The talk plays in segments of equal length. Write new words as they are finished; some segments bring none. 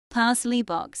Parsley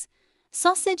Box.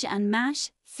 Sausage and mash,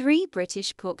 3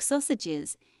 British pork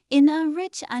sausages, in a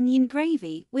rich onion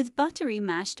gravy with buttery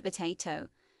mashed potato.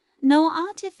 No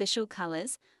artificial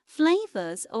colors,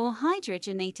 flavors, or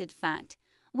hydrogenated fat.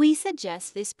 We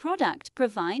suggest this product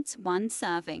provides 1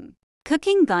 serving.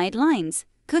 Cooking guidelines,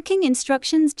 cooking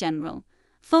instructions general.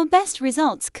 For best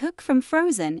results, cook from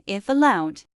frozen if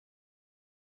allowed.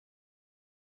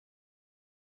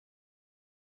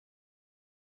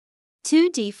 To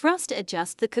defrost,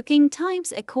 adjust the cooking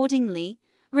times accordingly.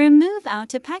 Remove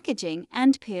outer packaging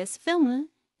and pierce film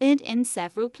lid in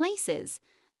several places.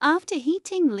 After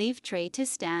heating, leave tray to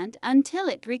stand until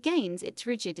it regains its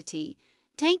rigidity.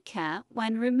 Take care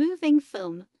when removing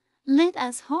film lid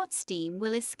as hot steam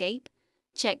will escape.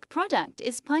 Check product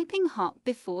is piping hot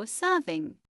before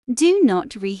serving. Do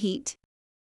not reheat.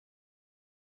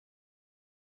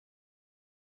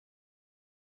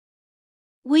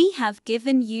 We have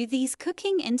given you these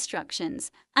cooking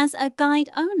instructions as a guide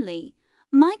only.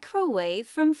 Microwave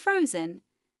from frozen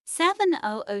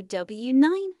 700W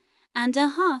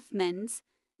 9.5 mins,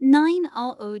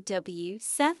 900W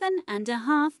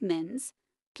 7.5 mins.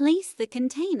 Place the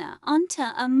container onto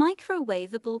a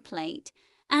microwavable plate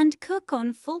and cook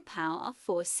on full power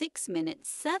for 6 minutes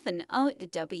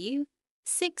 700W,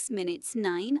 6 minutes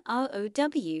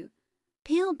 900W.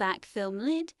 Peel back film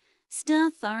lid, stir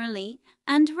thoroughly,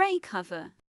 and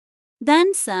recover.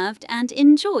 Then served and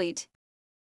enjoyed.